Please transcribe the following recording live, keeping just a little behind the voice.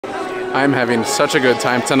I'm having such a good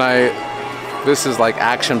time tonight. This is like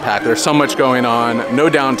action-packed. There's so much going on, no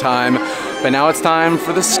downtime. But now it's time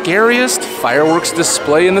for the scariest fireworks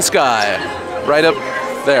display in the sky. Right up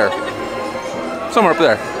there. Somewhere up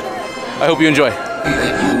there. I hope you enjoy.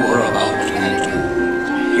 That you are about to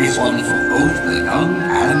enter is one for both the young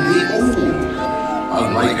and the old.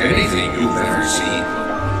 Unlike anything you've ever seen.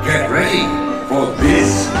 Get ready, for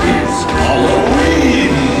this is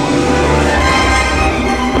Halloween!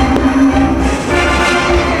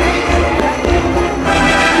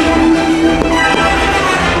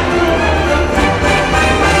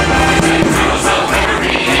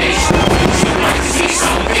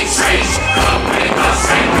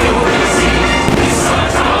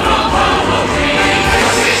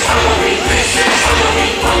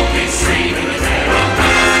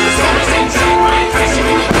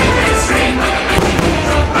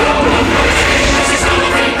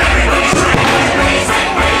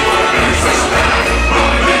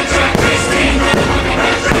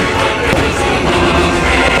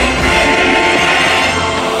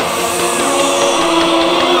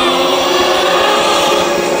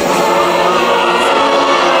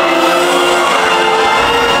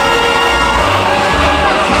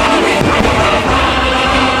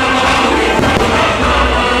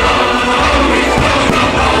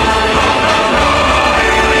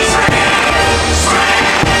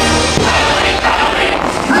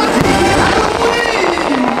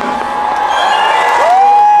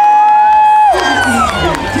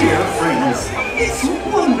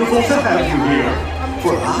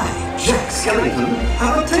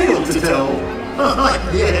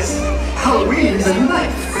 Yes, Halloween is a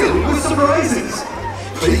night filled with surprises.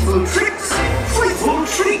 Playful tricks, frightful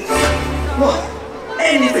treats. What?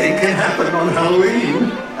 Anything can happen on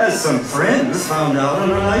Halloween, as some friends found out on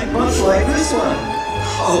a night much like this one.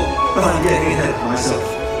 Oh, but I'm getting ahead of myself.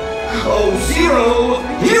 Oh, Zero!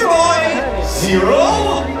 Here, boy!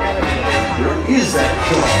 Zero! Where is that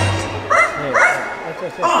dog?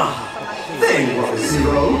 Ah, there you are,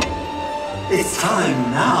 Zero. It's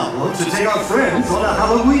time now to take our friends on a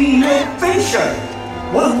Halloween adventure.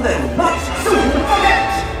 One they'll not soon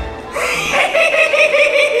forget.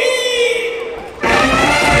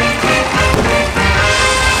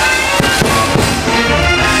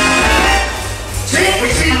 Trick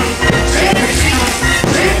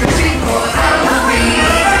or treat for Halloween.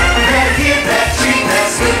 Better get that treat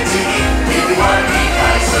that's good to eat. If you want to eat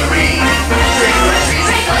ice-a-ree. Trick or treat,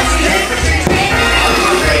 trick or treat, all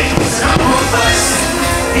the rain, some more fuss.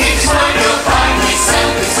 Each one you'll find is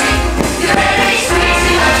something sweet. You're ready,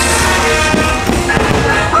 crazy nuts.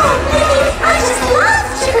 Oh, Minnie, I just love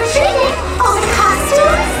trick-or-treating. All the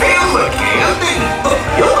costumes. Feel the candy.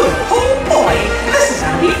 Oh boy, this is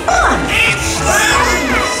gonna be fun.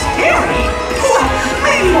 Scary? Well,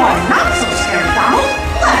 maybe more not so scary, Donald.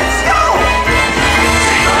 Let's go.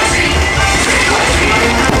 Trick or treat, trick or treat,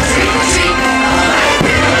 trick or treat.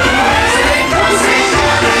 Trick or treat,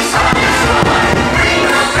 colors on the floor. Ring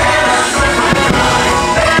the bells on the floor.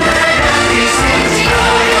 Better than these things, you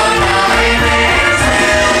know you're nightmares.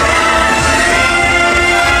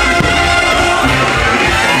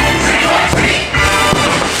 Trick or treat.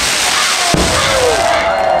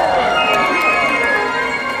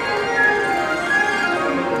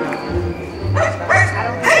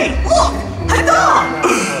 Hey, look, a dog.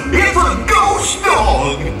 It's a ghost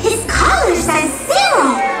dog. His collar says Zero.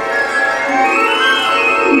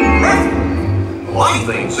 I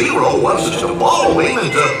think Zero wants us to follow him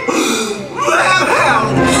into that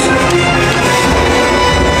house.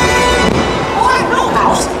 Oh, no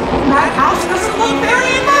house. That house doesn't look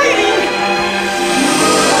very inviting.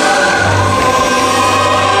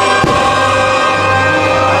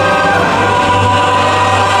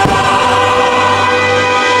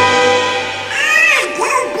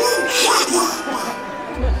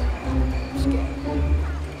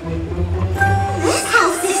 This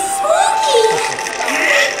house is spooky.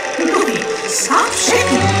 Stop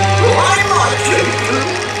shaking.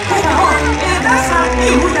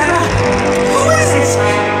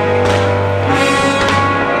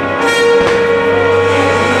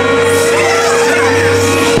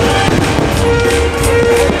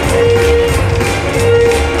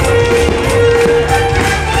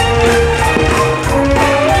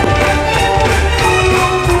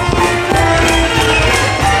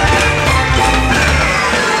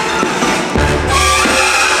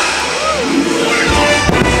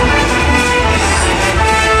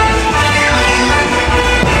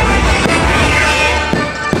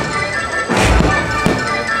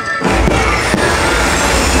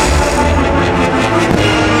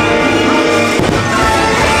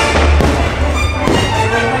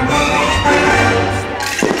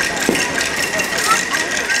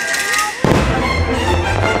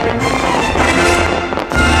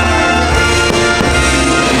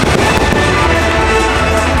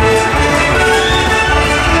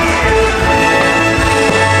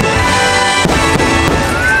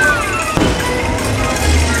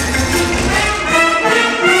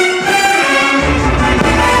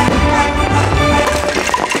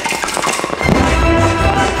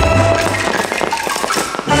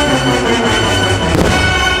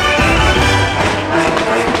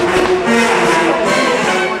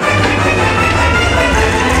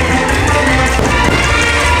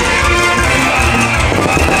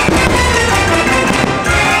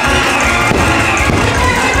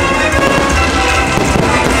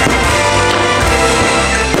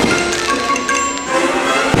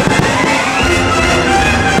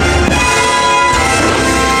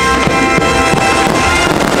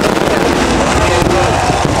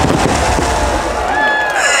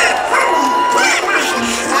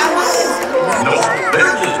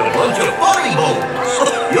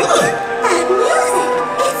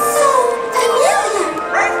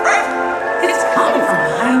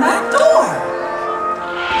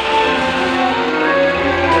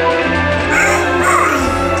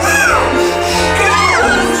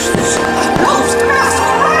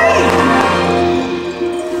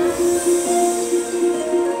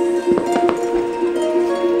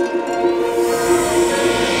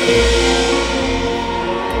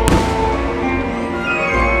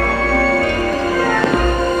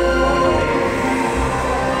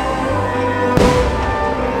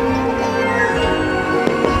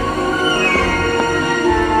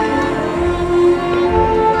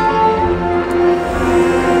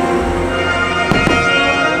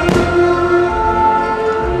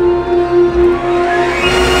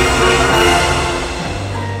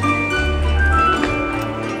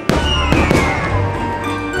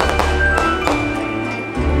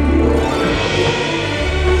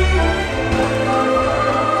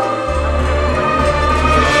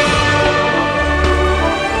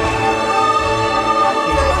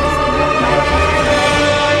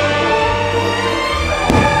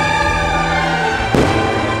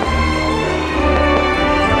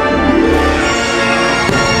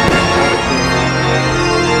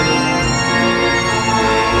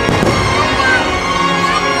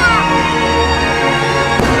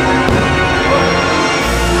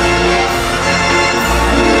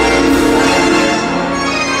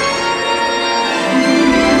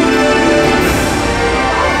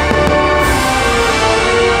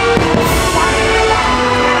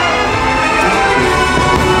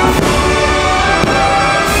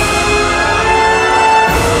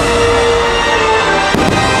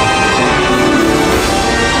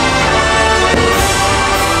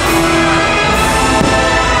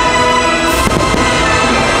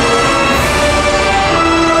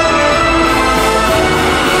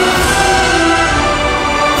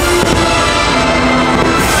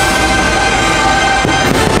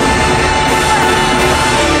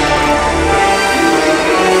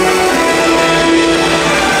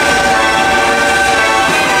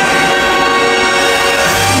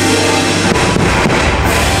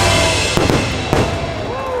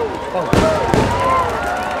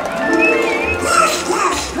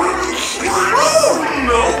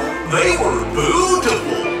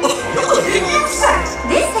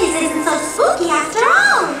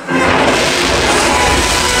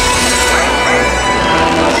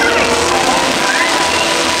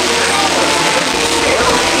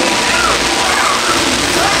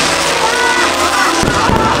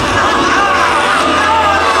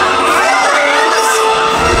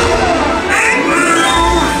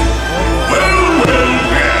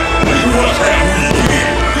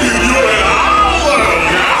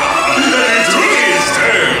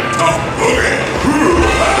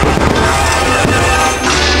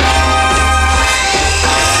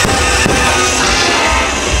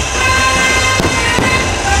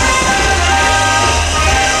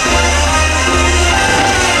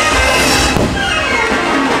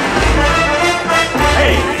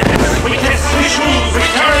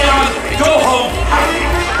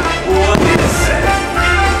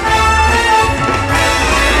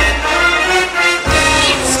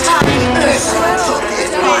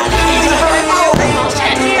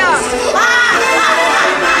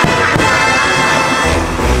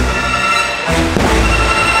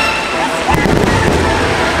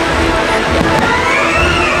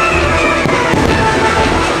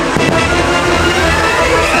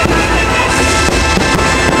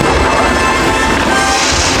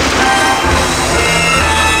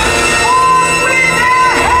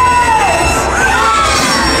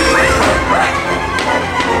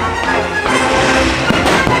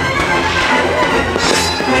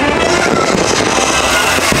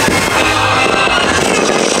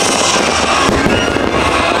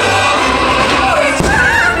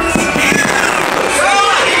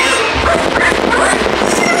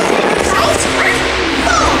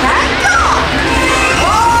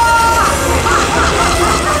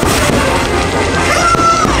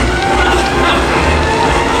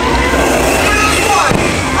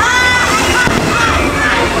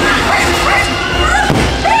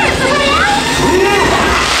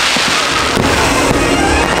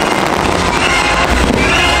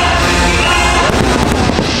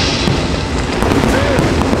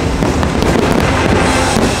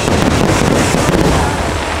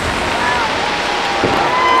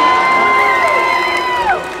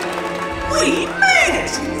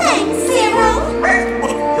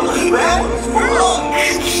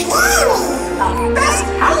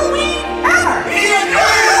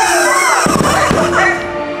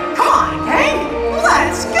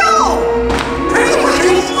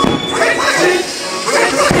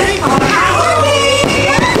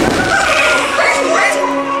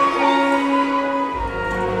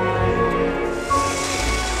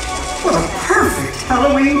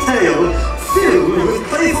 dazzling tale filled with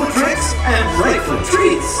playful tricks and frightful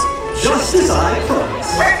treats, just as I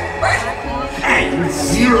promised. And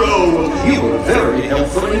Zero, you were very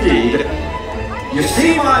helpful indeed. You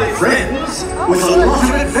see, my friends, with a lot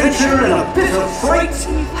of adventure and a bit of fright,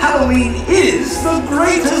 Halloween is the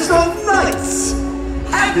greatest of nights.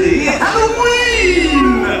 Happy Halloween!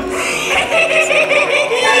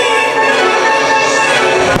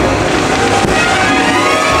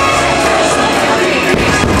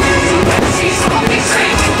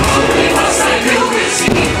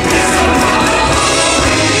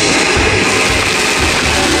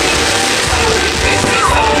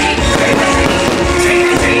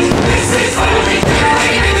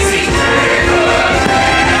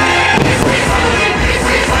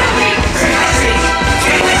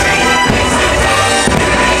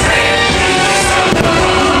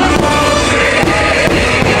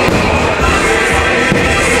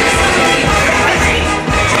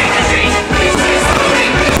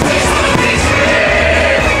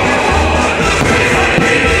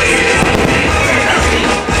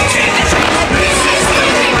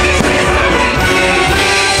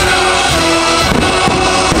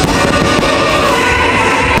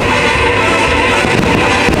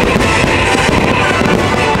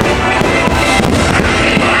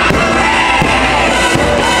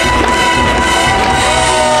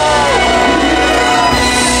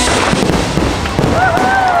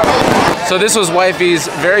 So this was Wifey's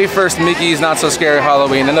very first Mickey's Not So Scary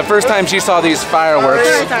Halloween, and the first time she saw these fireworks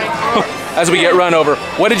as we get run over.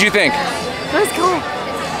 What did you think? It was cool.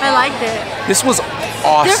 I liked it. This was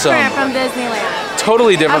awesome. Different from Disneyland.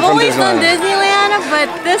 Totally different from I've always done Disneyland. Disneyland,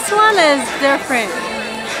 but this one is different.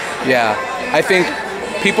 Yeah, I think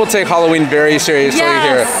people take Halloween very seriously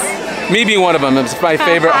here. Me being one of them. It's my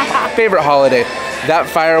favorite holiday. That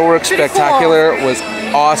fireworks Pretty spectacular was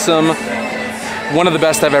awesome. One of the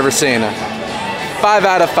best I've ever seen. 5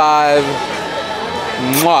 out of 5.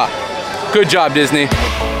 Mwah. Good job, Disney.